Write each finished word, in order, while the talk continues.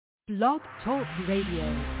Blog Talk Radio.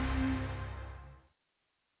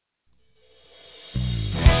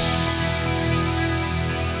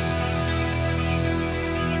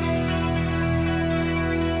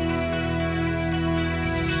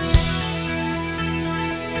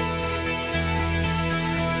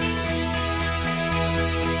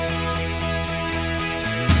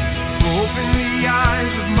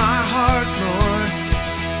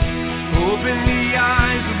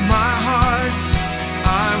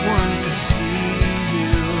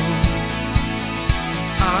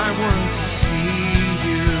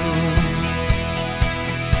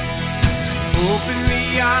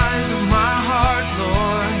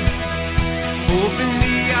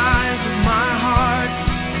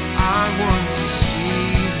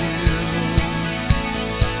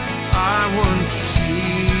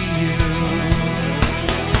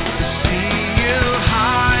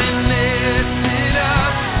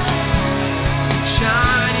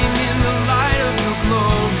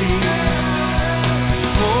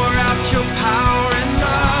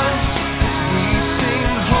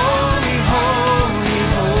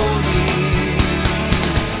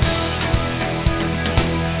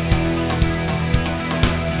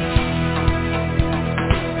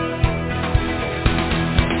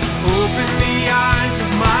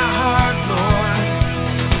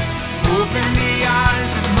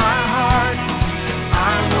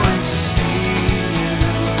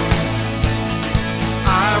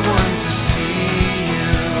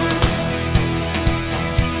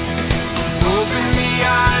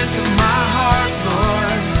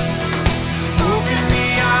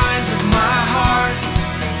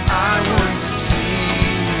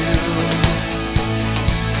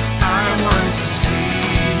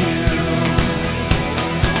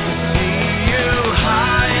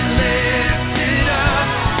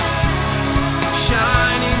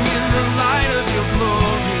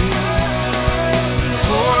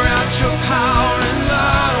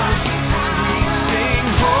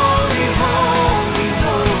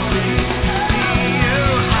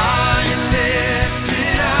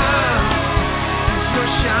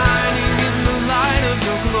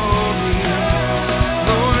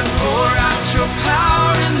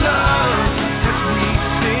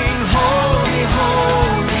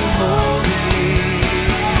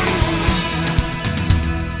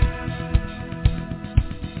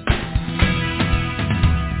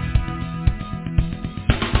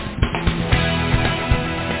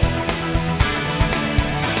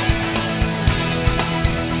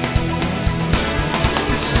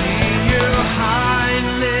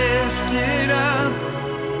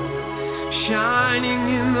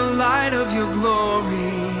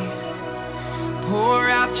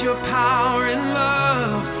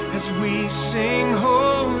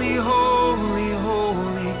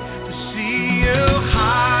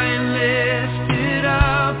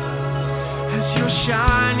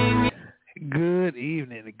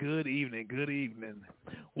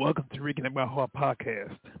 Welcome to Reconnect My Heart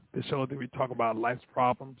podcast, the show that we talk about life's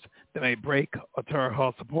problems that may break or tear our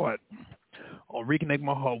heart apart. On Reconnect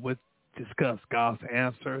My Heart, we discuss God's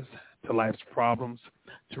answers to life's problems,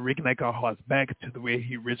 to reconnect our hearts back to the way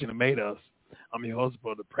He originally made us. I'm your host,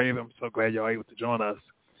 Brother Prater. I'm so glad you're able to join us.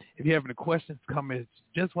 If you have any questions, comments,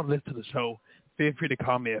 just want to listen to the show, feel free to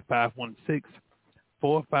call me at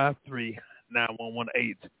 516-453-9118.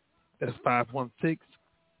 That's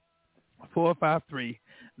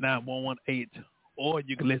 516-453-9118, or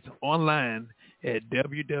you can listen online at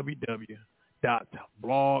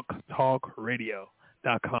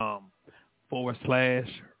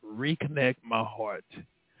www.blogtalkradio.com/reconnect my heart.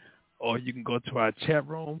 Or you can go to our chat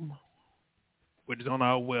room, which is on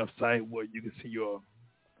our website, where you can see your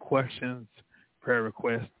questions, prayer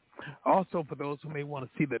requests. Also, for those who may want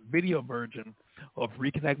to see the video version of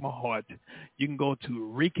Reconnect My Heart, you can go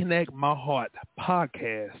to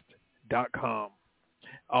reconnectmyheartpodcast.com.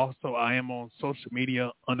 Also, I am on social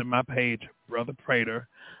media under my page, Brother Prater.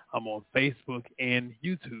 I'm on Facebook and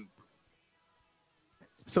YouTube.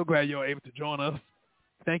 So glad you're able to join us.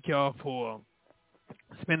 Thank y'all for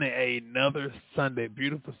spending another Sunday,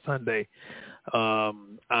 beautiful Sunday.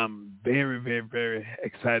 I'm very, very, very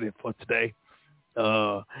excited for today.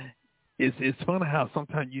 It's funny how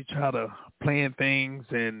sometimes you try to plan things,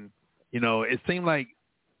 and it seemed like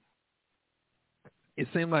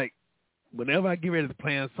whenever I get ready to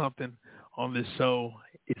plan something on this show,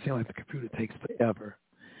 it seems like the computer takes forever.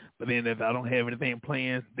 But then if I don't have anything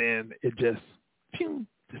planned, then it just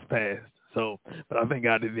passed. So, but I thank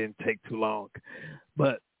God it didn't take too long.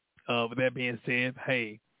 But with that being said,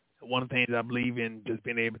 hey, one of the things I believe in just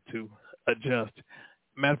being able to adjust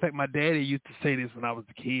Matter of fact, my daddy used to say this when I was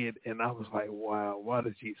a kid, and I was like, wow, why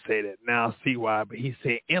does he say that? Now I see why. But he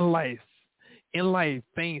said, in life,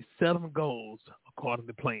 things seldom goes according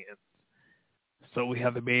to plan. So we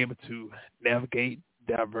have to be able to navigate,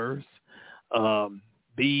 diverse, um,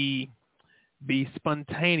 be be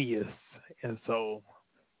spontaneous, and so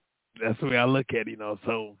that's the way I look at it.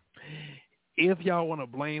 So if y'all want to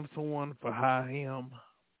blame someone for how I am,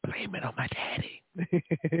 blame it on my daddy.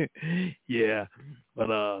 Yeah,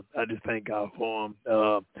 but I just thank God for him.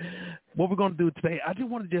 What we're gonna do today, I just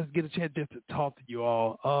want to just get a chance just to talk to you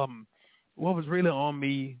all. What was really on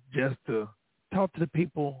me just to talk to the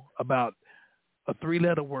people about a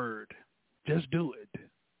three-letter word. Just do it.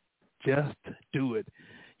 Just do it.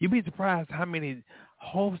 You'd be surprised how many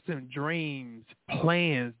hopes and dreams,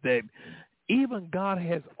 plans that even God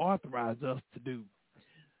has authorized us to do,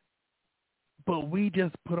 but we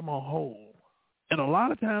just put them on hold. And a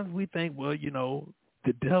lot of times we think, well,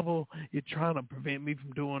 the devil is trying to prevent me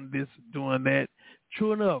from doing this, doing that.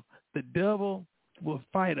 True enough, the devil will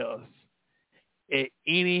fight us at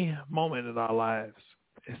any moment in our lives,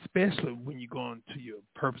 especially when you go into your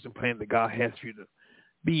purpose and plan that God has for you to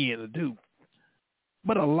be in to do.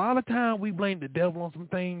 But a lot of times we blame the devil on some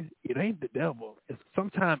things. It ain't the devil.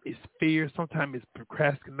 Sometimes it's fear. Sometimes it's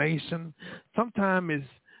procrastination. Sometimes it's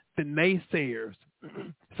the naysayers.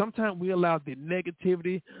 Sometimes we allow the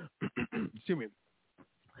negativity. Excuse me.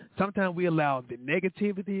 Sometimes we allow the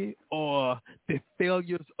negativity or the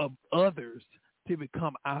failures of others to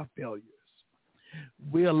become our failures.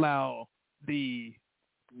 We allow the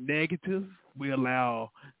negative. We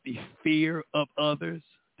allow the fear of others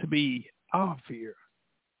to be our fear.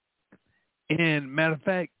 And matter of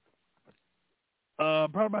fact,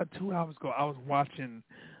 probably about 2 hours ago, I was watching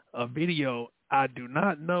a video. I do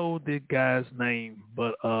not know the guy's name,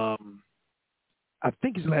 but I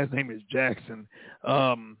think his last name is Jackson.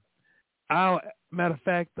 Matter of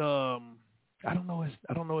fact, I don't know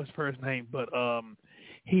his first name, but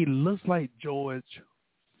he looks like George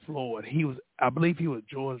Floyd. I believe he was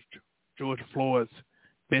George Floyd's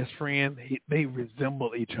best friend. They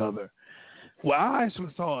resemble each other. Well, I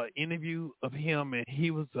actually saw an interview of him, and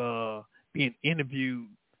he was being interviewed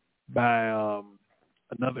by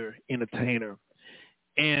another entertainer.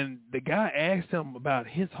 And the guy asked him about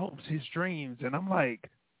his hopes, his dreams, and I'm like,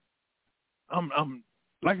 I'm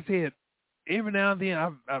like I said, every now and then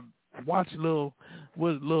I've watched little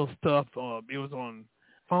stuff. It was on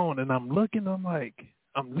phone, and I'm looking. I'm like,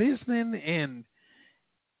 I'm listening, and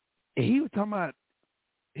he was talking about.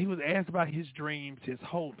 He was asked about his dreams, his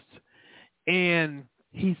hopes, and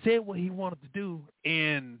he said what he wanted to do,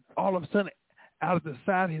 and all of a sudden, out of the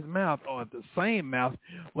side of his mouth, or the same mouth,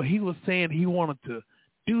 where he was saying he wanted to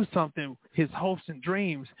do something, his hopes and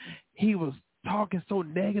dreams, he was talking so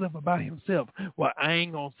negative about himself. Well, I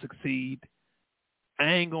ain't gonna succeed. I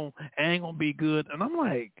ain't gonna be good. And I'm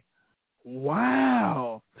like,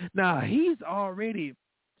 wow. Now I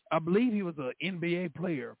believe he was an NBA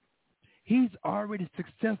player. He's already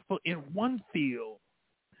successful in one field,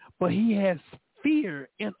 but he has fear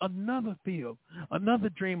in another field, another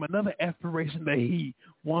dream, another aspiration that he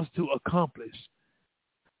wants to accomplish.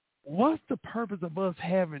 What's the purpose of us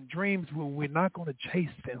having dreams when we're not going to chase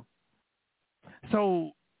them?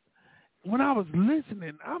 So when I was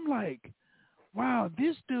listening, I'm like, wow,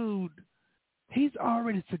 this dude, he's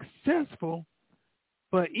already successful,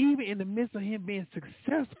 but even in the midst of him being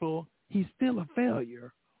successful, he's still a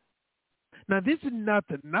failure. Now, this is not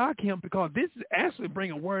to knock him, because this is actually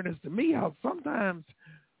bringing awareness to me how sometimes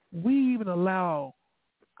we even allow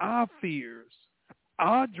our fears,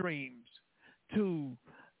 our dreams to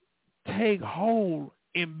take hold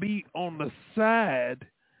and be on the side,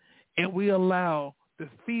 and we allow the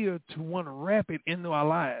fear to want to wrap it into our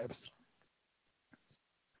lives.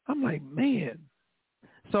 I'm like, man.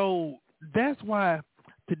 So that's why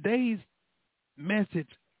today's message,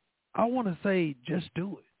 I want to say, just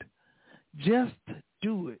do it. Just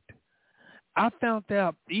do it. I found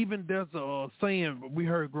out, even there's a saying we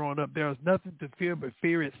heard growing up, there's nothing to fear but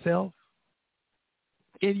fear itself.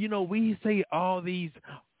 And, we say all these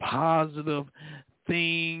positive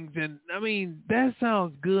things, and, I mean, that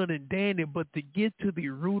sounds good and dandy, but to get to the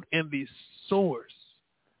root and the source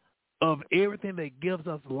of everything that gives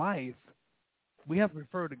us life, we have to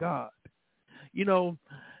refer to God.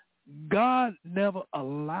 God never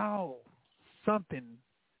allowed something,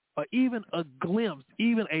 or even a glimpse,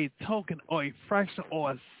 even a token or a fraction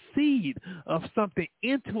or a seed of something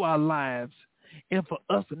into our lives, and for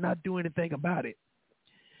us to not do anything about it.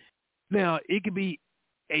 Now, it could be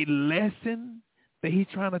a lesson that he's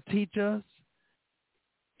trying to teach us.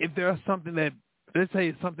 If there's something that let's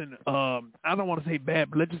say something, I don't want to say bad,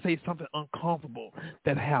 but let's just say something uncomfortable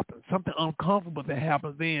that happens. Something uncomfortable that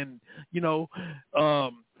happens, then, you know,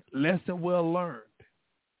 lesson well learned.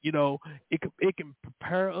 You know, it can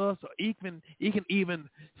prepare us, or it can even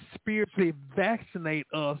spiritually vaccinate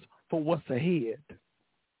us for what's ahead.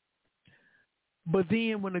 But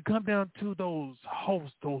then when it comes down to those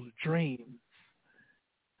hopes, those dreams,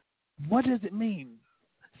 what does it mean?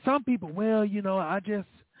 Some people, well, you know, I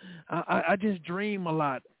just dream a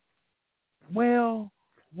lot. Well,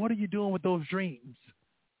 what are you doing with those dreams?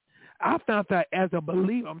 I found that as a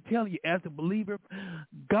believer, I'm telling you, as a believer,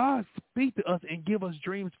 God speaks to us and give us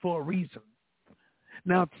dreams for a reason.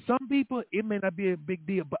 Now, some people, it may not be a big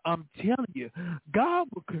deal, but I'm telling you, God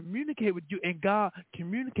will communicate with you, and God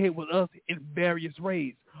communicate with us in various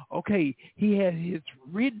ways. Okay, he has his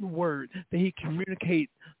written word that he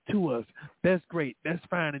communicates to us. That's great. That's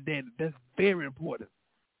fine and dandy. That's very important.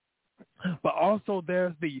 But also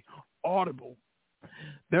there's the audible.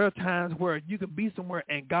 There are times where you can be somewhere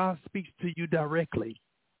and God speaks to you directly.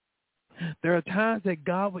 There are times that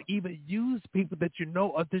God will even use people that you know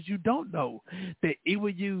or that you don't know, that it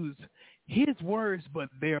will use his words but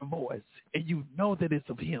their voice, and you know that it's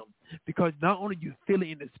of him. Because not only you feel it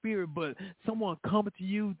in the spirit, but someone coming to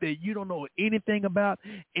you that you don't know anything about,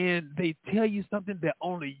 and they tell you something that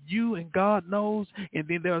only you and God knows, and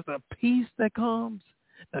then there's a peace that comes.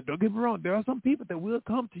 Now, don't get me wrong. There are some people that will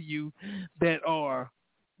come to you that are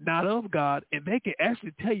not of God, and they can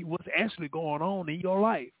actually tell you what's actually going on in your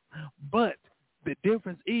life. But the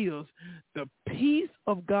difference is the peace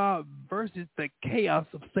of God versus the chaos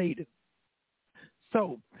of Satan.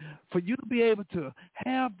 So for you to be able to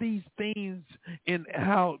have these things and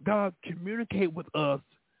how God communicate with us,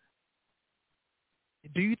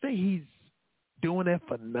 do you think he's doing that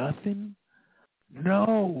for nothing?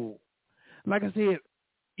 No. Like I said,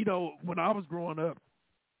 you know, when I was growing up,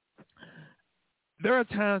 there are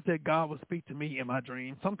times that God will speak to me in my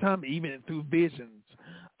dreams, sometimes even through visions.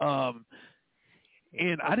 Um,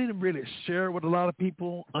 and I didn't really share it with a lot of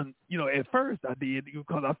people. You know, at first I did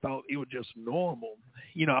because I thought it was just normal.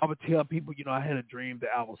 You know, I would tell people, you know, I had a dream that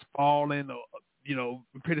I was falling, or, you know,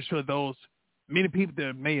 I'm pretty sure many people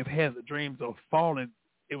that may have had the dreams of falling,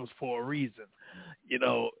 it was for a reason. You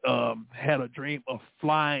know, had a dream of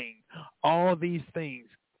flying, all these things.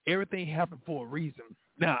 Everything happened for a reason.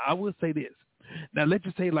 Now, I will say this. Now, let's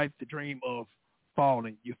just say like the dream of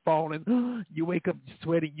falling. You're falling, you wake up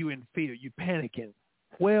sweating, you in fear, you panicking.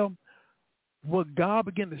 Well, what God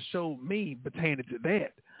began to show me pertaining to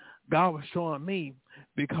that, God was showing me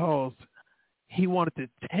because he wanted to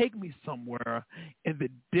take me somewhere, and the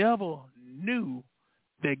devil knew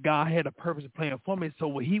that God had a purpose and plan for me. So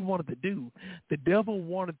what he wanted to do, the devil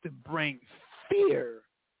wanted to bring fear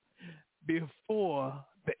before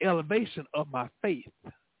the elevation of my faith.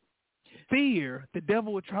 Fear, the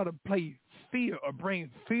devil would try to play fear or bring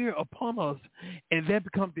fear upon us, and that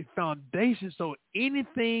becomes the foundation. So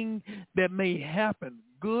anything that may happen,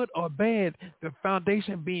 good or bad, the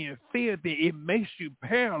foundation being fear, then it makes you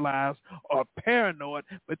paralyzed or paranoid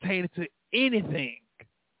pertaining to anything.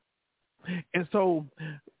 And so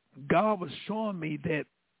God was showing me that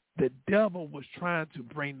the devil was trying to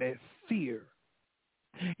bring that fear.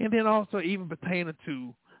 And then also even pertaining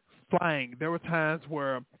to flying, there were times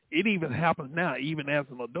where it even happens now, even as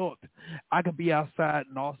an adult. I could be outside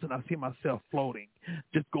and all of a sudden I see myself floating,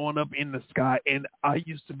 just going up in the sky. And I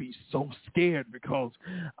used to be so scared because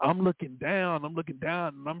I'm looking down, and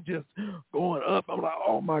I'm just going up. I'm like,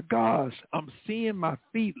 oh my gosh, I'm seeing my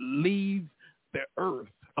feet leave the earth.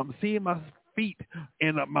 I'm seeing my feet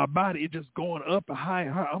and my body is just going up and high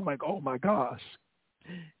and high. I'm like, oh my gosh.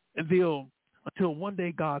 Until one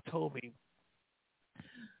day God told me,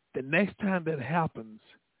 the next time that happens,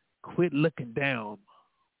 quit looking down,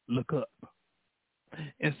 look up.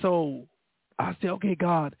 And so I said, okay,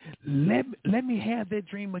 God, let me have that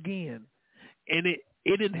dream again. And it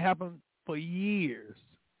didn't happen for years.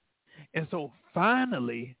 And so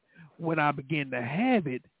finally, when I began to have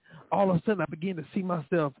it, all of a sudden I began to see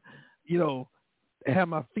myself, you know, have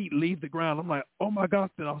my feet leave the ground. I'm like, oh my gosh.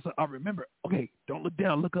 Then all of a sudden I remember, okay, don't look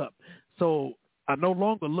down, look up. So I no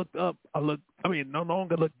longer looked up. No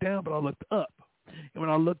longer looked down, but I looked up. And when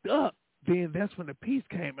I looked up, then that's when the peace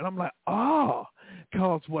came. And I'm like,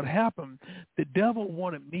 because what happened, the devil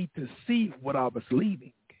wanted me to see what I was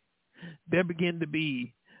leaving. There began to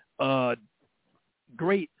be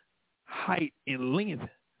great height and length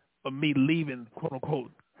of me leaving, quote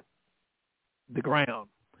unquote, the ground.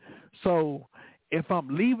 So if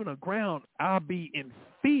I'm leaving the ground, I'll be in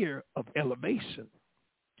fear of elevation.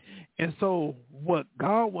 And so what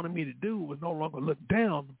God wanted me to do was no longer look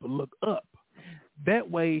down, but look up. That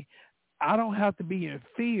way, I don't have to be in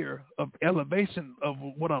fear of elevation of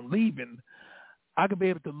what I'm leaving. I could be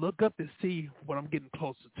able to look up to see what I'm getting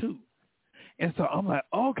closer to. And so I'm like,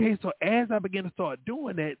 okay, so as I begin to start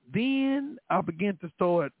doing that, then I begin to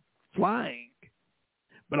start flying.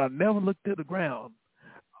 But I never looked to the ground.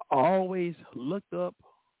 I always looked up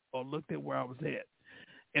or looked at where I was at.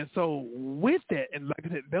 And so with that, and like I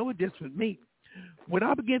said, that was just for me. When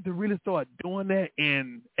I began to really start doing that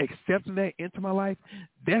and accepting that into my life,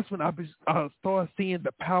 that's when I started seeing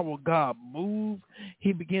the power of God move.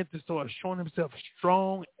 He began to start showing himself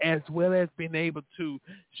strong, as well as being able to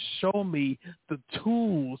show me the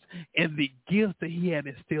tools and the gifts that he had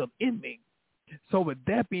instilled in me. So with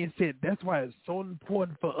that being said, that's why it's so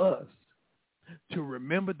important for us to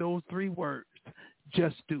remember those 3 words: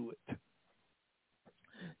 just do it.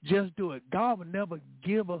 Just do it. God would never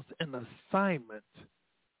give us an assignment.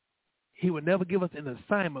 He would never give us an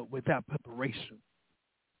assignment without preparation.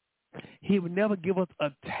 He would never give us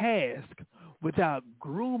a task without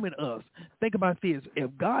grooming us. Think about this.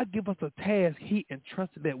 If God gives us a task, he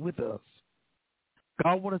entrusted that with us.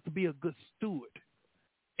 God wants us to be a good steward.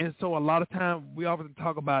 And so a lot of times we often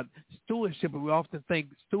talk about stewardship, and we often think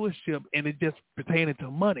stewardship and it just pertaining to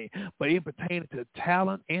money, but it pertains to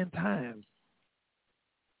talent and time.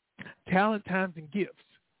 Talent, times, and gifts.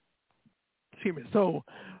 Excuse me. So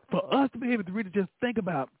for us to be able to really just think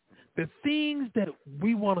about the things that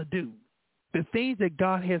we want to do, the things that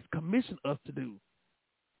God has commissioned us to do,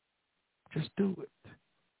 just do it.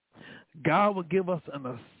 God will give us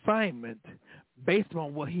an assignment based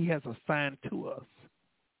on what he has assigned to us.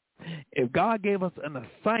 If God gave us an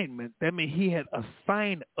assignment, that means he had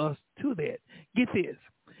assigned us to that. Get this.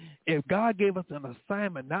 If God gave us an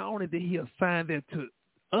assignment, not only did he assign that to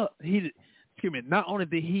not only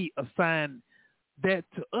did he assign that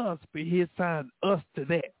to us, but he assigned us to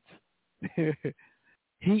that.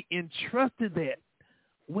 He entrusted that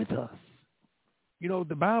with us. You know,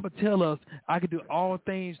 the Bible tells us I can do all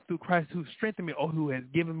things through Christ who strengthened me, or who has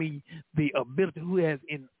given me the ability, who has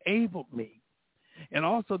enabled me. And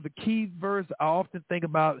also the key verse I often think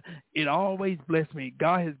about, it always blessed me.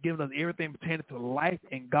 God has given us everything pertaining to life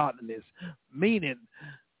and godliness, meaning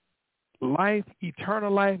life,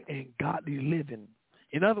 eternal life, and godly living.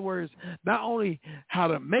 In other words, not only how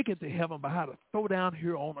to make it to heaven, but how to throw down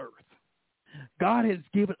here on earth. God has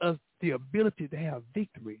given us the ability to have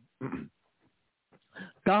victory.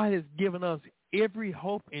 God has given us every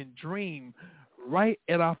hope and dream right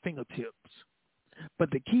at our fingertips.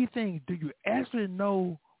 But the key thing, do you actually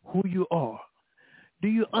know who you are? Do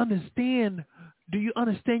you understand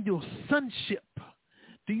your sonship?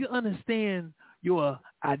 Do you understand your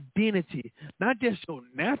identity? Not just your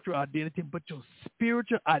natural identity, but your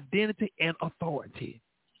spiritual identity and authority.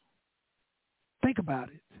 Think about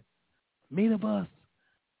it. Many of us,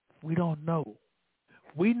 we don't know.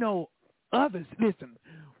 We know others. Listen,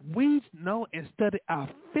 we know and study our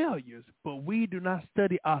failures, but we do not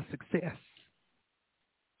study our success.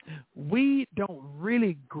 We don't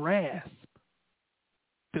really grasp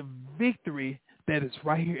the victory that is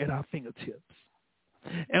right here at our fingertips.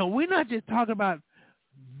 And we're not just talking about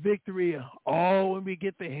victory, when we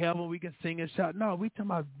get to heaven, we can sing and shout. No, we're talking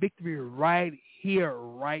about victory right here,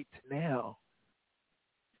 right now.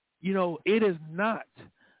 You know, it is not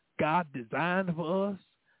God designed for us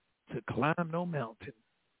to climb no mountain.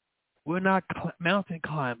 We're not mountain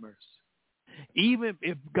climbers. Even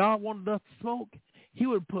if God wanted us to smoke, he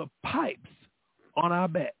would put pipes on our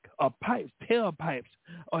back, or pipes, tailpipes,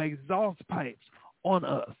 or exhaust pipes on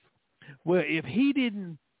us. Well, if he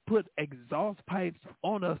didn't put exhaust pipes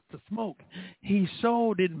on us to smoke, he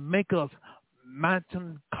sure didn't make us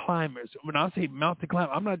mountain climbers. When I say mountain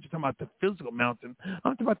climber, I'm not just talking about the physical mountain.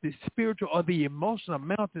 I'm talking about the spiritual or the emotional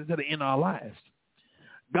mountains that are in our lives.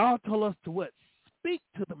 God told us to what? Speak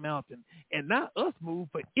to the mountain, and not us move,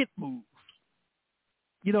 but it moves.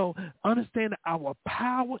 You know, understand our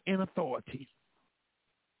power and authority.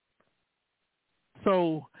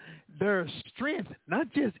 So there's strength,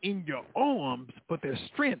 not just in your arms, but there's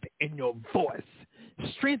strength in your voice,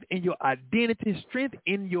 strength in your identity, strength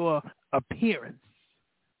in your appearance.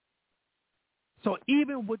 So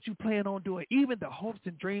even what you plan on doing, even the hopes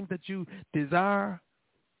and dreams that you desire,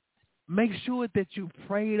 make sure that you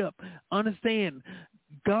pray it up. Understand,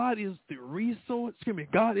 God is the resource.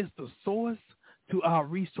 God is the source to our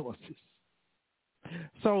resources.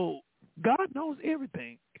 So God knows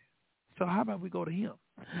everything. So how about we go to him?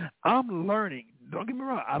 I'm learning. Don't get me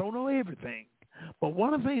wrong. I don't know everything. But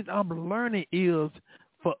one of the things I'm learning is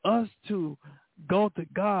for us to go to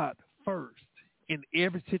God first in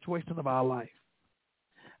every situation of our life.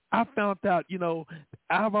 I found out,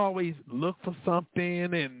 I've always looked for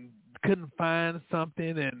something and couldn't find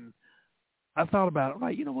something, and I thought about it. I'm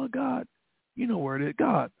like, you know what, God? You know where it is.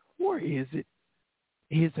 God, where is it?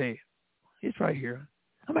 He'd say, it's right here.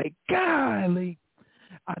 I'm like, golly,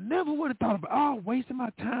 I never would have thought about, wasting my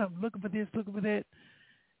time looking for this, looking for that.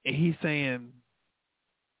 And he's saying,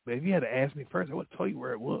 but if you had to ask me first, I would tell you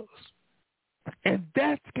where it was. And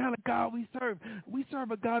that's the kind of God we serve. We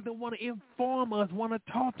serve a God that want to inform us, want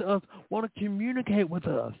to talk to us, want to communicate with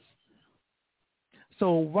us.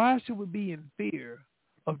 So why should we be in fear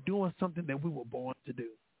of doing something that we were born to do?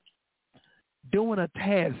 Doing a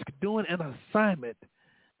task, doing an assignment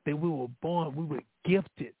that we were born, we were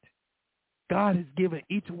gifted. God has given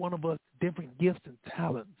each one of us different gifts and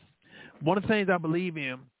talents. One of the things I believe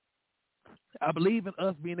in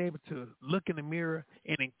us being able to look in the mirror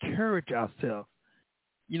and encourage ourselves.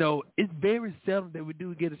 You know, it's very seldom that we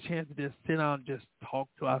do get a chance to just sit down and just talk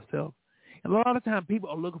to ourselves. And a lot of times people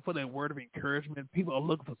are looking for that word of encouragement. People are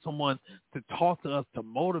looking for someone to talk to us, to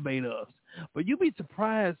motivate us. But you'd be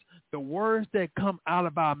surprised the words that come out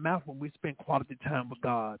of our mouth when we spend quality time with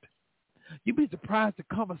God. You'd be surprised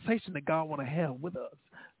the conversation that God want to have with us.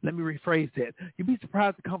 Let me rephrase that. You'd be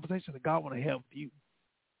surprised the conversation that God want to have with you.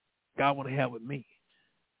 God want to have with me.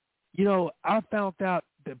 You know, I found out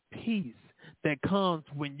the peace that comes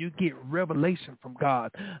when you get revelation from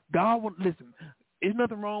God. God will listen. There's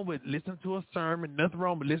nothing wrong with listening to a sermon. Nothing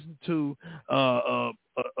wrong with listening to a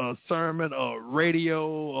sermon or radio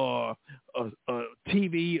or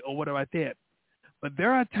TV or whatever like that. But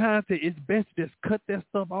there are times that it's best to just cut that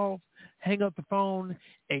stuff off, hang up the phone,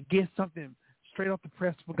 and get something straight off the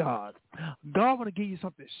press for God. God want to give you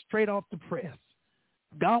something straight off the press.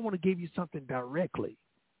 God want to give you something directly.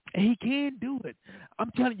 And he can do it.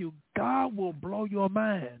 I'm telling you, God will blow your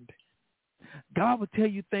mind. God will tell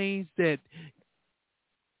you things that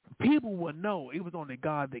people will know it was only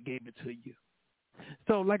God that gave it to you.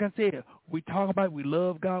 So like I said, we talk about we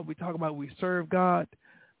love God. We talk about we serve God.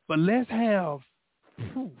 But let's have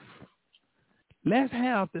proof. Let's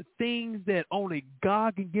have the things that only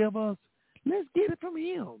God can give us. Let's get it from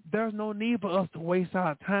him. There's no need for us to waste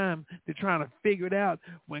our time to trying to figure it out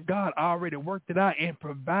when God already worked it out and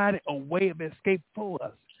provided a way of escape for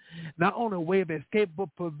us. Not only a way of escape, but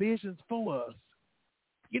provisions for us.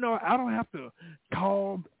 You know, I don't have to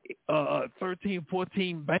call 13,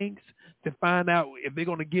 14 banks to find out if they're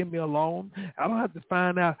going to give me a loan. I don't have to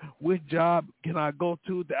find out which job can I go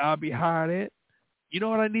to that I'll be hired at. You know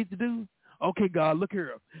what I need to do? Okay, God, look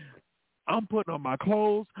here. I'm putting on my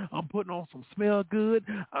clothes. I'm putting on some smell good.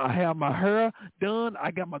 I have my hair done.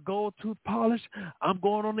 I got my gold tooth polished. I'm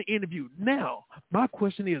going on the interview. Now, my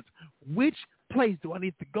question is, which place do I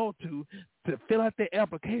need to go to fill out the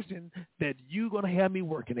application that you're going to have me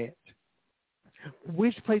working at?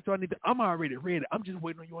 Which place do I need to? I'm already ready. I'm just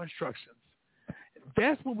waiting on your instructions.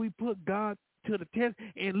 That's when we put God to the test.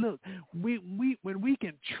 And look, when we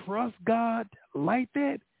can trust God like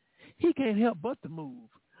that, he can't help but to move.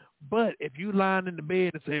 But if you lying in the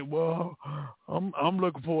bed and say, well, I'm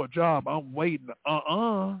looking for a job, I'm waiting.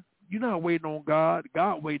 You're not waiting on God.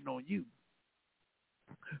 God waiting on you.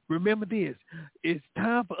 Remember this. It's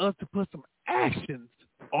time for us to put some actions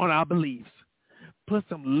on our beliefs. Put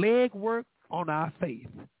some leg work on our faith.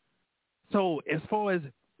 So as far as,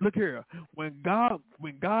 look here, when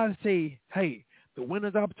God say, hey, the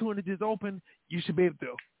winner's opportunity is open, you should be able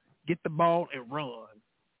to get the ball and run.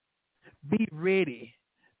 Be ready.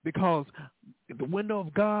 Because if the window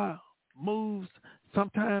of God moves,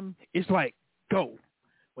 sometimes it's like, go.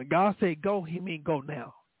 When God say go, he mean go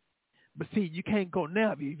now. But see, you can't go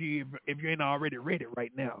now if you ain't already ready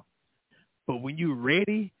right now. But when you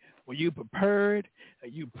ready, when you prepared,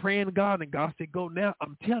 and you praying to God and God said go now,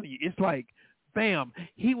 I'm telling you, it's like, bam,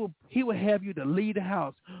 he will have you to leave the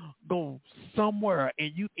house, go somewhere,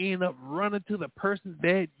 and you end up running to the person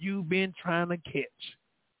that you've been trying to catch.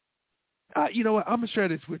 You know what? I'm going to share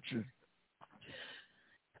this with you.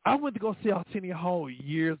 I went to go see Arsenio Hall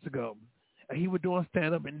years ago. He was doing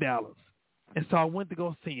stand-up in Dallas. And so I went to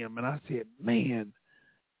go see him, and I said, man,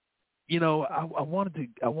 you know, I wanted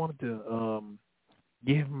to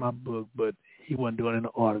give him my book, but he wasn't doing any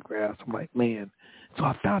autographs. I'm like, man. So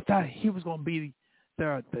I found out he was going to be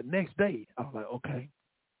there the next day. I was like, okay.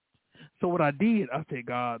 So what I did, I said,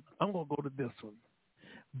 God, I'm going to go to this one.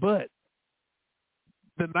 But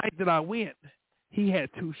the night that I went, he had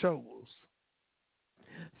 2 shows.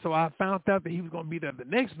 So I found out that he was going to be there the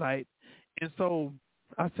next night. And so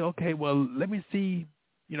I said, okay, well, let me see,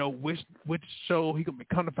 you know, which show he going to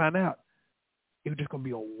be. Come to find out, it was just going to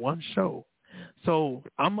be on 1 show. So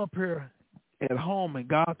I'm up here at home, and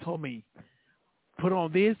God told me, put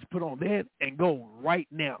on this, put on that, and go right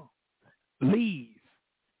now. Leave.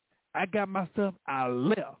 I got my stuff. I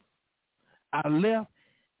left.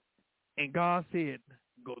 And God said,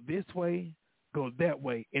 go this way, go that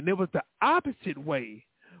way. And it was the opposite way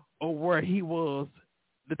of where he was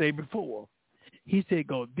the day before. He said,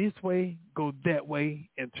 go this way, go that way,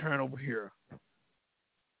 and turn over here.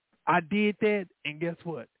 I did that, and guess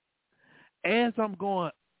what? As I'm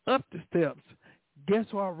going up the steps, guess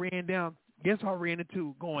who I ran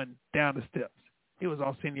into going down the steps? It was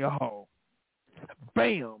Arsenio Hall.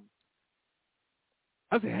 Bam!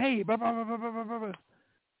 I said, hey, blah, blah, blah, blah, blah, blah, blah.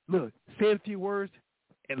 Look, said a few words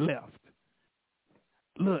and left.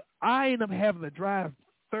 Look, I ended up having to drive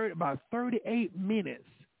about 38 minutes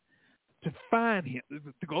to find him,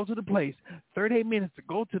 to go to the place, 38 minutes to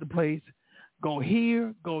go to the place, go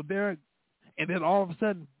here, go there, and then all of a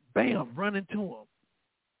sudden, bam, run into him.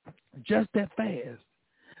 Just that fast.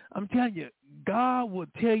 I'm telling you, God will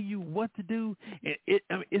tell you what to do, and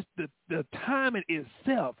it's the timing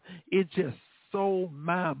itself. It's just so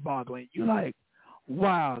mind-boggling. You're like,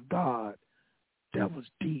 wow, God, that was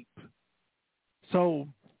deep. So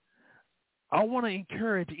I want to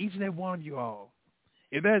encourage each and every one of you all.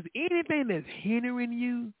 If there's anything that's hindering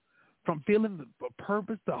you from feeling the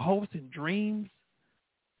purpose, the hopes and dreams,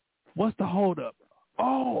 what's the holdup?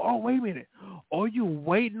 Oh, wait a minute. Are you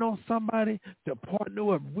waiting on somebody to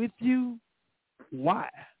partner up with you? Why?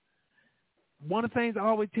 One of the things I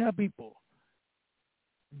always tell people,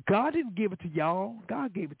 God didn't give it to y'all.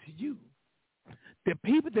 God gave it to you. The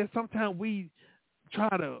people that sometimes we try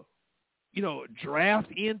to, draft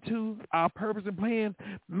into our purpose and plan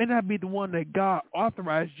may not be the one that God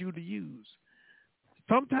authorized you to use.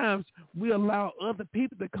 Sometimes we allow other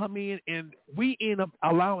people to come in and we end up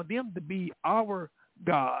allowing them to be our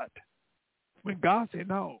God. When God said,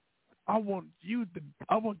 no, I want you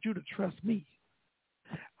to trust me.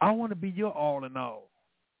 I want to be your all in all.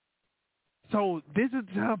 So this is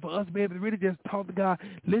the time for us to be able to really just talk to God,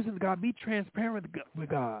 listen to God, be transparent with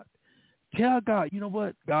God. Tell God, you know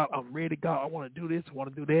what, God, I'm ready. God, I want to do this, I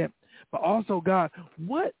want to do that. But also, God,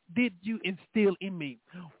 what did you instill in me?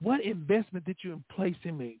 What investment did you place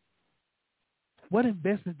in me? What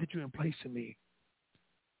investment did you place in me?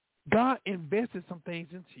 God invested some things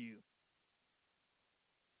into you.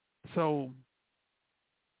 So,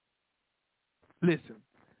 listen,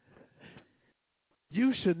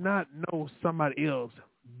 you should not know somebody else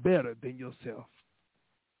better than yourself.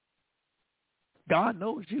 God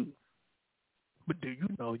knows you, but do you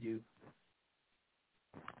know you?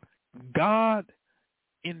 God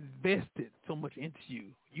invested so much into you.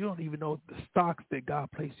 You don't even know the stocks that God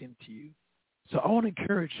placed into you. So I want to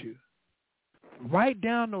encourage you. Write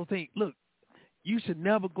down those things. Look, you should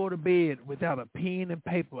never go to bed without a pen and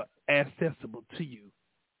paper accessible to you.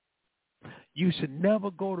 You should never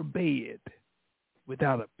go to bed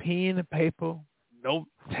without a pen and paper, no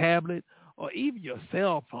tablet, or even your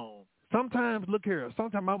cell phone. Sometimes, look here,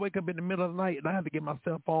 sometimes I wake up in the middle of the night and I have to get my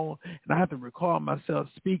cell phone and I have to record myself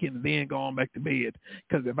speaking and then go on back to bed.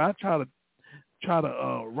 Because if I try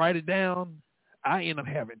to write it down, I end up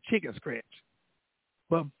having chicken scratch.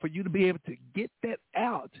 But for you to be able to get that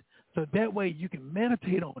out so that way you can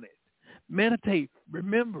meditate on it. Meditate.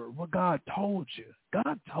 Remember what God told you.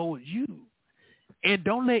 God told you. And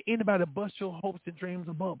don't let anybody bust your hopes and dreams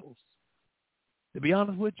or bubbles. To be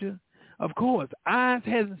honest with you, of course, eyes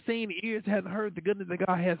hasn't seen, ears hasn't heard the goodness that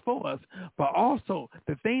God has for us. But also,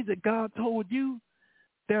 the things that God told you,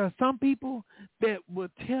 there are some people that will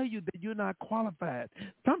tell you that you're not qualified.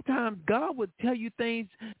 Sometimes God will tell you things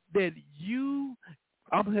that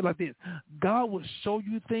I'm going to say it like this. God will show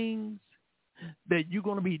you things that you're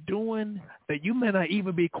going to be doing that you may not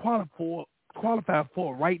even be qualified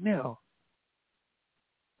for right now.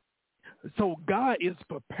 So God is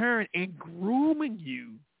preparing and grooming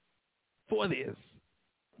you for this.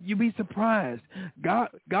 You'd be surprised.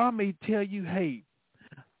 God may tell you, hey,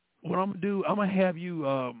 what I'm going to do, I'm going to have you,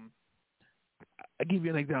 I'll give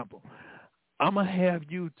you an example. I'm going to have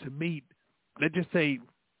you to meet, let's just say,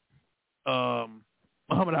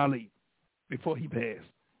 Muhammad Ali before he passed.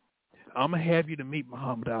 I'm going to have you to meet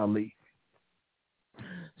Muhammad Ali.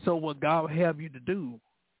 So what God will have you to do,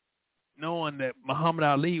 knowing that Muhammad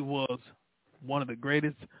Ali was one of the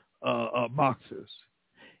greatest boxers,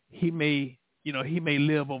 he may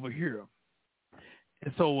live over here.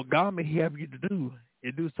 And so what God may have you to do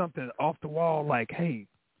is do something off the wall like, hey,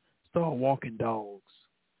 start walking dogs.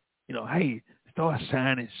 Hey, start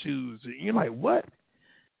shining shoes. And you're like, what?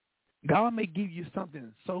 God may give you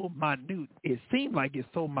something so minute. It seems like it's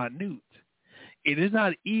so minute. It is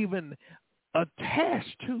not even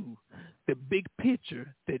attached to the big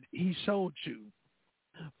picture that he showed you.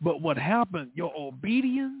 But what happened, your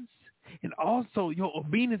obedience, and also your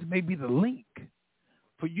obedience may be the link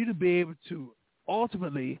for you to be able to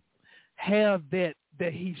ultimately have that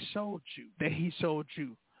he showed you,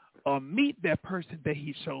 or meet that person that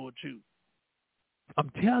he showed you. I'm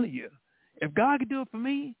telling you, if God can do it for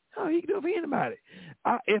me, oh, he can do it for anybody.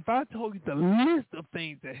 If I told you the list of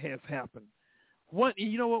things that has happened,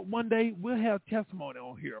 you know what? One day we'll have testimony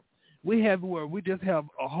on here. We have where we just have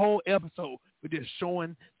a whole episode. We're just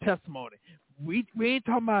showing testimony. We ain't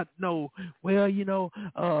talking about no. Well,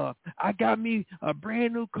 I got me a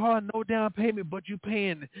brand new car, no down payment, but you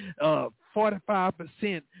paying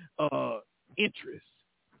 45% interest.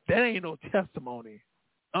 That ain't no testimony.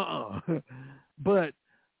 But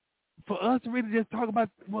for us to really just talk about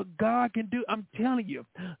what God can do, I'm telling you,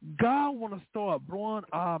 God want to start blowing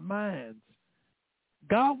our minds.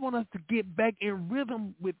 God wants us to get back in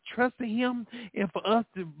rhythm with trusting him, and for us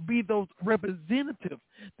to be those representatives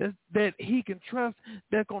that he can trust,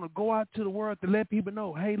 that's going to go out to the world to let people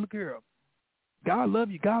know, hey, look here, God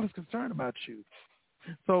loves you. God is concerned about you.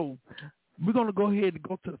 So we're going to go ahead and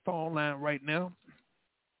go to the phone line right now.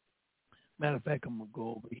 Matter of fact, I'm going to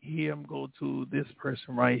go over here. I'm going to go to this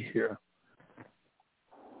person right here.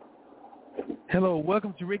 Hello,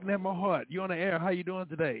 welcome to Rick At My Heart. You're on the air. How you doing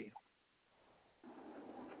today?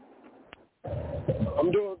 I'm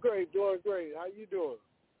doing great. How you doing?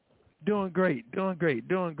 Doing great.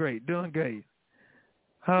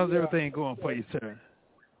 How's everything going for you, sir?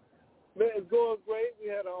 Man, it's going great. We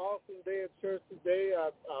had an awesome day at church today. I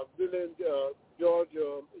really enjoyed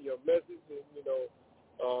your message and,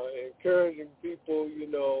 encouraging people,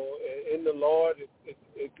 in the Lord.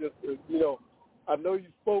 It just, I know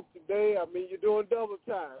you spoke today. I mean, you're doing double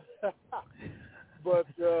time. But,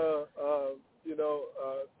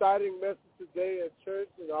 exciting message today at church,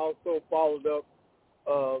 and also followed up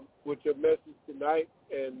with your message tonight.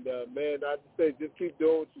 And, man, I just say just keep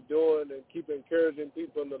doing what you're doing and keep encouraging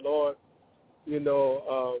people in the Lord,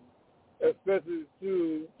 especially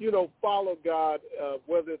to, follow God,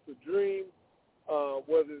 whether it's a dream,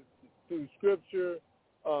 whether it's through scripture,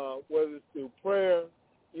 whether it's through prayer,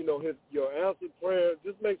 your answered prayer.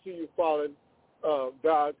 Just make sure you're following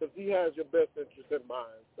God, because he has your best interest in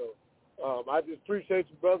mind. So I just appreciate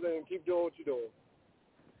you, brother, and keep doing what you're doing.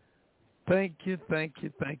 Thank you.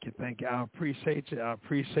 I appreciate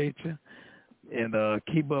you. And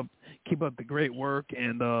keep up the great work.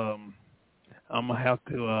 And I'm gonna have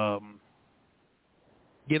to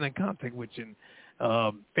get in contact with you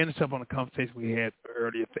and finish up on the conversation we had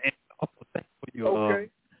earlier. And also thank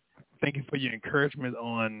you for your encouragement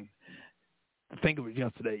on. I think it was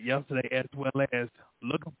yesterday, as well as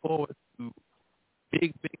looking forward to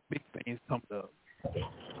big things coming up.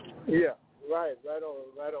 Yeah, right on.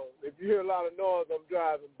 If you hear a lot of noise, I'm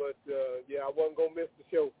driving, but I wasn't gonna miss the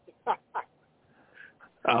show.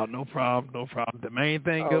 Oh, no problem. The main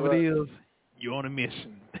thing of it is you're on a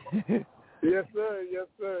mission. Yes, sir.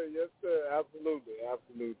 Absolutely.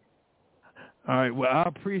 All right. Well, I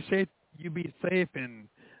appreciate you. Be safe and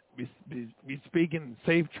be speaking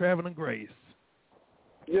safe traveling grace.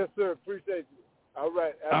 Yes, sir. Appreciate you. All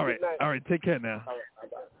right. Have a good night. All right. Take care now. All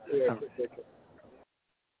right. Bye-bye. Yeah, take care.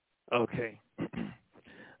 Okay.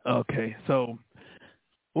 Okay. So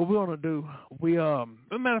what we're gonna do, as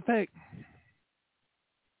a matter of fact,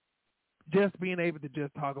 just being able to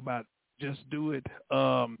just talk about, just do it.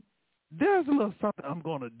 There's a little something I'm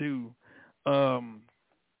gonna do. Want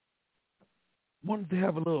to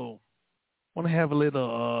have a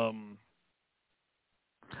little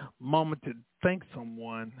moment to thank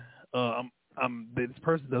someone. This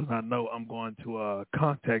person does not know I'm going to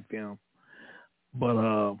contact them. But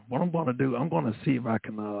what I'm going to do, I'm going to see if I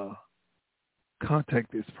can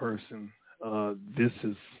contact this person. This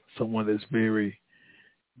is someone that's very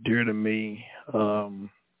dear to me. I'm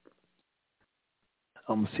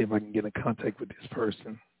going to see if I can get in contact with this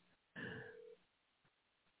person.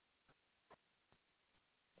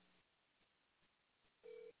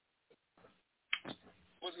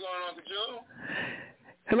 What's going on, Joe?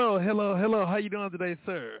 Hello. How you doing today,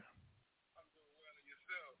 sir?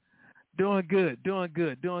 Doing good.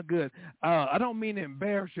 I don't mean to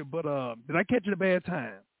embarrass you, but did I catch you at a bad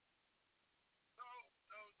time? No,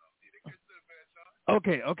 you didn't get to a bad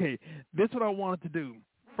time. Okay. This is what I wanted to do.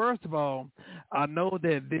 First of all, I know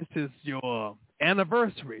that this is your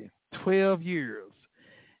anniversary, 12 years.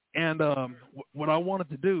 And what I wanted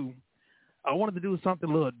to do something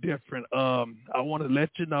a little different. I want to let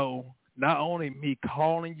you know, not only me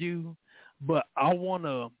calling you, but I want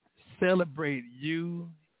to celebrate you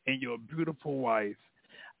and your beautiful wife.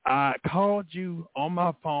 I called you on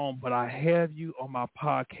my phone, but I have you on my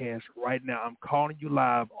podcast right now. I'm calling you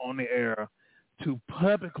live on the air to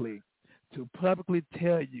publicly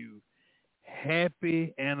tell you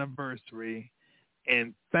happy anniversary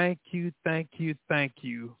and thank you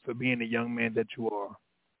for being the young man that you are.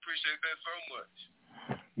 Appreciate that so much.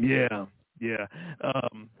 Yeah.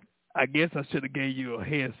 I guess I should have gave you a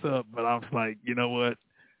heads up, but I was like, you know what?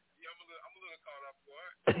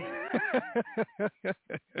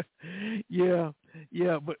 yeah,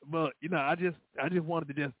 but I just wanted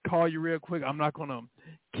to just call you real quick. I'm not gonna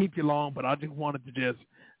keep you long, but I just wanted to just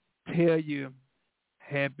tell you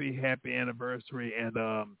happy anniversary, and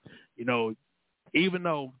even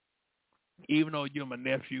though you're my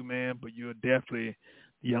nephew, man, but you're definitely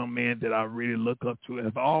the young man that I really look up to,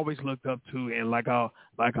 have always looked up to, and like I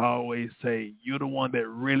always say, you're the one that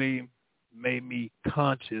really made me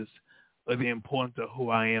conscious of the importance of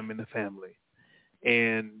who I am in the family.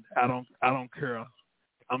 And I don't care.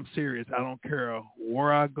 I'm serious. I don't care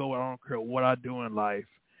where I go. I don't care what I do in life.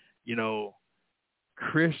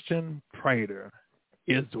 Christian Prater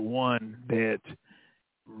is the one that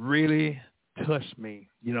really touched me,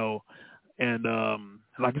 and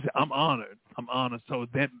like I said, I'm honored. So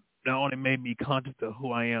that not only made me conscious of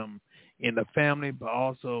who I am in the family, but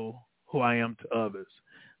also who I am to others.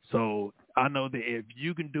 So I know that if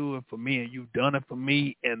you can do it for me and you've done it for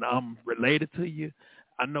me and I'm related to you,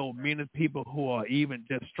 I know many people who are even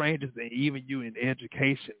just strangers and even you in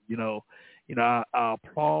education, I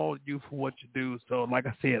applaud you for what you do. So like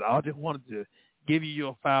I said, I just wanted to give you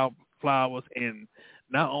your flowers and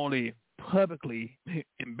not only publicly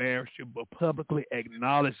embarrass you, but publicly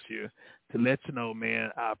acknowledge you to let you know,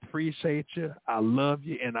 man, I appreciate you, I love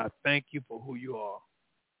you, and I thank you for who you are.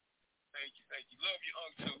 Thank you. Love you,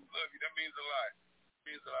 Unc, too. Love you. That means a lot.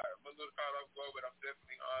 I'm a little caught off guard, but I'm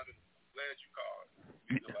definitely honored. Glad you called.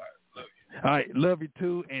 It means a lot. Love you. All right, love you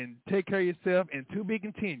too, and take care of yourself, and to be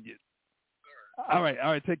continued. Sure. All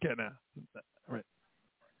right, take care now. All right.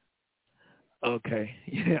 Okay.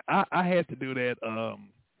 Yeah, I had to do that.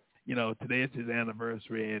 Today is his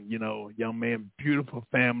anniversary, and young man, beautiful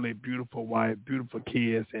family, beautiful wife, beautiful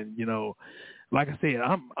kids, and like I said,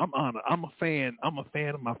 I'm honored. I'm a fan of my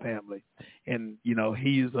family, and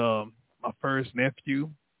he's my first nephew,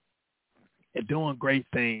 and doing great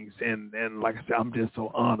things, and like I said, I'm just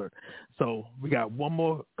so honored. So we got one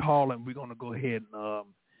more call, and we're gonna go ahead and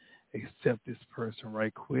accept this person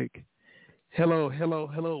right quick. Hello.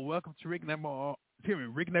 Welcome to Rick Nagma.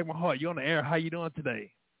 Rick Nagma Heart. You're on the air. How you doing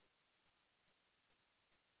today?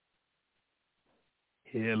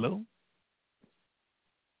 Hello.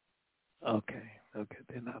 Okay,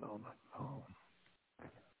 they're not on the phone.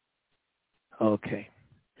 Okay.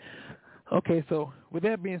 So with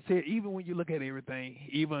that being said, even when you look at everything,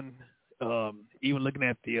 even looking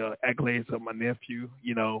at the accolades of my nephew,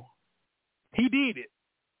 he did it.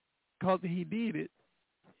 Because he did it,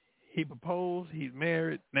 he proposed. He's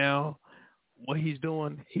married now. What he's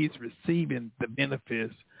doing, he's receiving the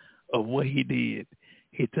benefits of what he did.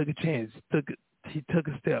 He took a chance. He took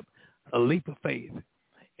a step, a leap of faith.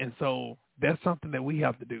 And so that's something that we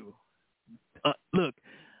have to do. Look,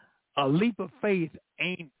 a leap of faith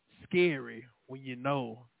ain't scary when you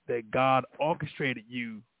know that God orchestrated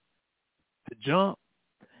you to jump.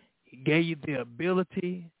 He gave you the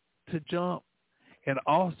ability to jump, and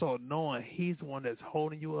also knowing he's the one that's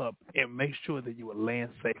holding you up and make sure that you will land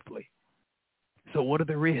safely. So what are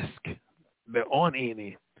the risks? There aren't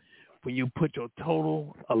any when you put your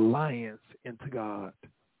total alliance into God.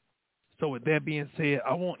 So with that being said,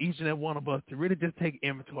 I want each and every one of us to really just take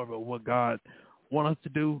inventory of what God wants us to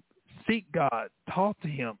do. Seek God, talk to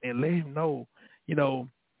him, and let him know,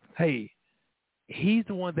 hey, he's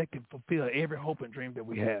the one that can fulfill every hope and dream that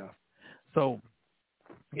we have. So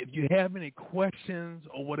if you have any questions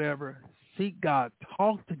or whatever, seek God,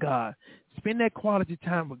 talk to God, spend that quality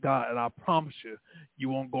time with God, and I promise you, you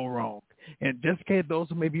won't go wrong. And just in case those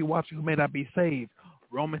who may be watching who may not be saved,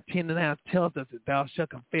 Romans 10:9 tells us that thou shalt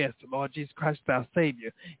confess the Lord Jesus Christ thy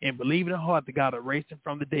Savior and believe in the heart that God raised him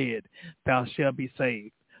from the dead, thou shalt be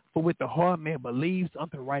saved. For with the heart man believes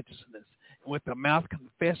unto righteousness, and with the mouth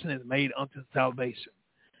confession is made unto salvation.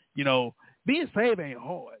 Being saved ain't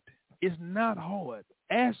hard. It's not hard.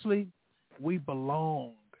 Actually, we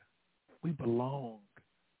belong. We belong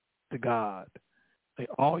to God. Like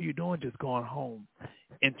all you're doing is just going home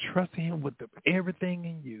and trusting him with everything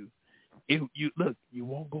in you. You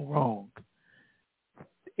won't go wrong.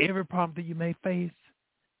 Every problem that you may face,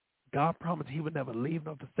 God promised he would never leave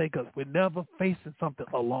nor forsake us. We're never facing something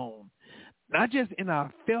alone. Not just in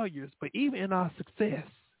our failures, but even in our success.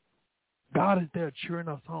 God is there cheering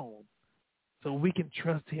us on. so we can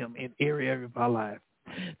trust him in every area of our life.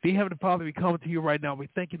 Dear Heavenly Father, we come to you right now. We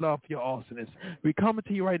thank you, Lord, for your awesomeness. We come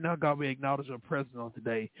to you right now, God. We acknowledge your presence on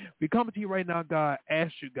today. We come to you right now, God.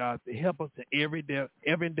 Ask you, God, to help us in every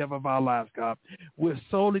endeavor of our lives, God. We're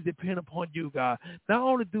solely dependent upon you, God. Not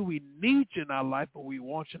only do we need you in our life, but we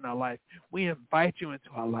want you in our life. We invite you into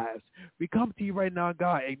our lives. We come to you right now,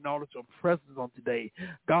 God. Acknowledge your presence on today.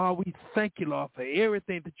 God, we thank you, Lord, for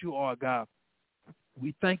everything that you are, God.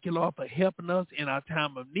 We thank you, Lord, for helping us in our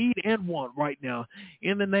time of need and want right now.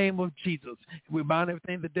 In the name of Jesus, we bind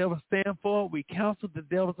everything the devil stands for. We cancel the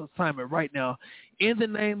devil's assignment right now. In the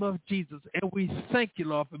name of Jesus. And we thank you,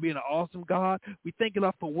 Lord, for being an awesome God. We thank you,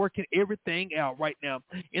 Lord, for working everything out right now.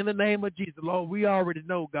 In the name of Jesus, Lord, we already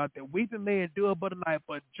know, God, that weeping may endure but a night,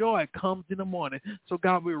 but joy comes in the morning. So,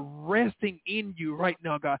 God, we're resting in you right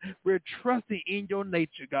now, God. We're trusting in your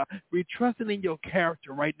nature, God. We're trusting in your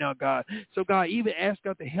character right now, God. So, God, even ask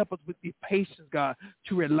God to help us with the patience, God,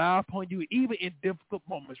 to rely upon you even in difficult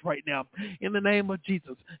moments right now. In the name of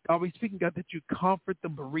Jesus, God, we're speaking, God, that you comfort the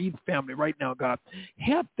bereaved family right now, God.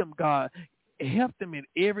 Help them, God. Help them in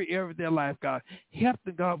every area of their life, God. Help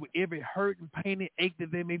them, God, with every hurt and pain and ache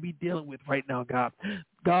that they may be dealing with right now, God.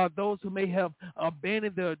 God, those who may have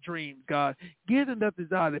abandoned their dreams, God, give them that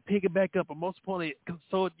desire to pick it back up, and most importantly,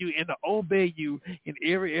 consult you and to obey you in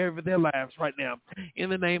every area of their lives right now.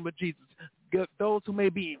 In the name of Jesus. Those who may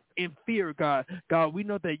be in fear, God, we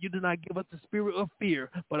know that you do not give us the spirit of fear,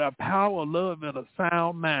 but a power, love, and a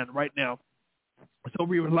sound mind right now. So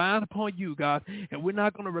we rely upon you, God, and we're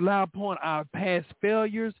not going to rely upon our past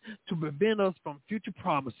failures to prevent us from future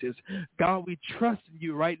promises. God, we trust in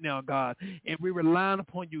you right now, God, and we're relying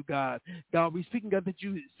upon you, God. God, we're speaking, God, that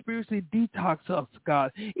you spiritually detox us,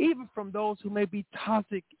 God, even from those who may be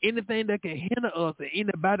toxic, anything that can hinder us or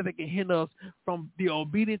anybody that can hinder us from the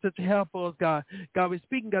obedience that you have for us, God. God, we're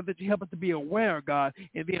speaking, God, that you help us to be aware, God,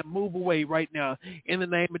 and then move away right now. In the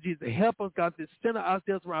name of Jesus, help us, God, to center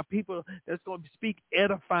ourselves around people that's going to speak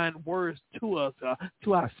edifying words to us,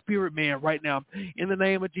 to our spirit man right now. In the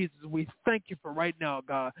name of Jesus, we thank you for right now,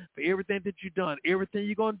 God, for everything that you've done, everything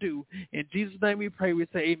you're going to do. In Jesus' name we pray. We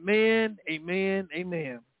say amen, amen,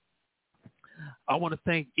 amen. I want to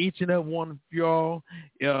thank each and every one of y'all.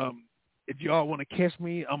 If y'all want to catch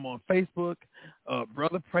me, I'm on Facebook,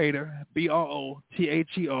 Brother Prater, Brother,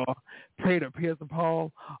 Prater, P as in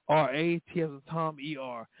Paul, R-A, T as in Tom,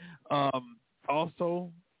 E-R.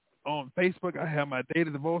 Also, on Facebook, I have my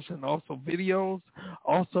daily devotion and also videos.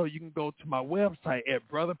 Also, you can go to my website at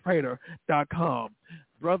brotherprater.com.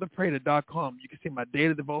 brotherprater.com. You can see my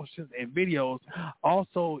daily devotions and videos.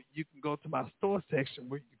 Also, you can go to my store section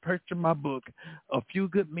where you can purchase my book, A Few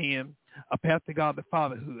Good Men, A Path to Godly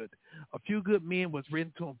Fatherhood. A Few Good Men was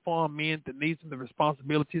written to inform men the needs and the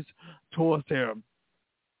responsibilities towards their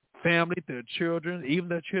family, their children, even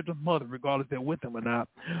their children's mother, regardless if they're with them or not.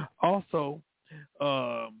 Also,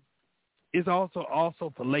 it's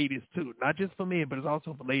also for ladies too, not just for men, but it's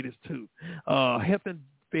also for ladies too. Helping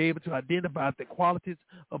be able to identify the qualities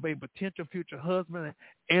of a potential future husband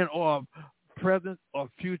and or present or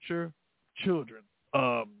future children,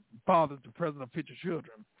 fathers to present or future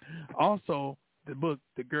children. Also, the book,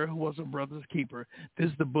 The Girl Who Was Her Brother's Keeper. This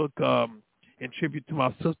is the book in tribute to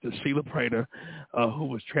my sister, Sheila Prater, who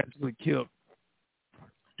was tragically killed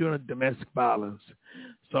during domestic violence.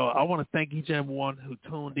 So I want to thank each and every one who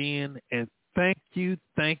tuned in, and thank you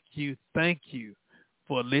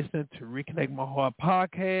for listening to Reconnect My Heart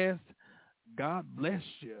podcast. God bless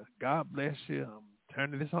you. God bless you. I'm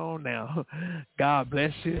turning this on now. God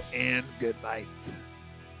bless you, and good night.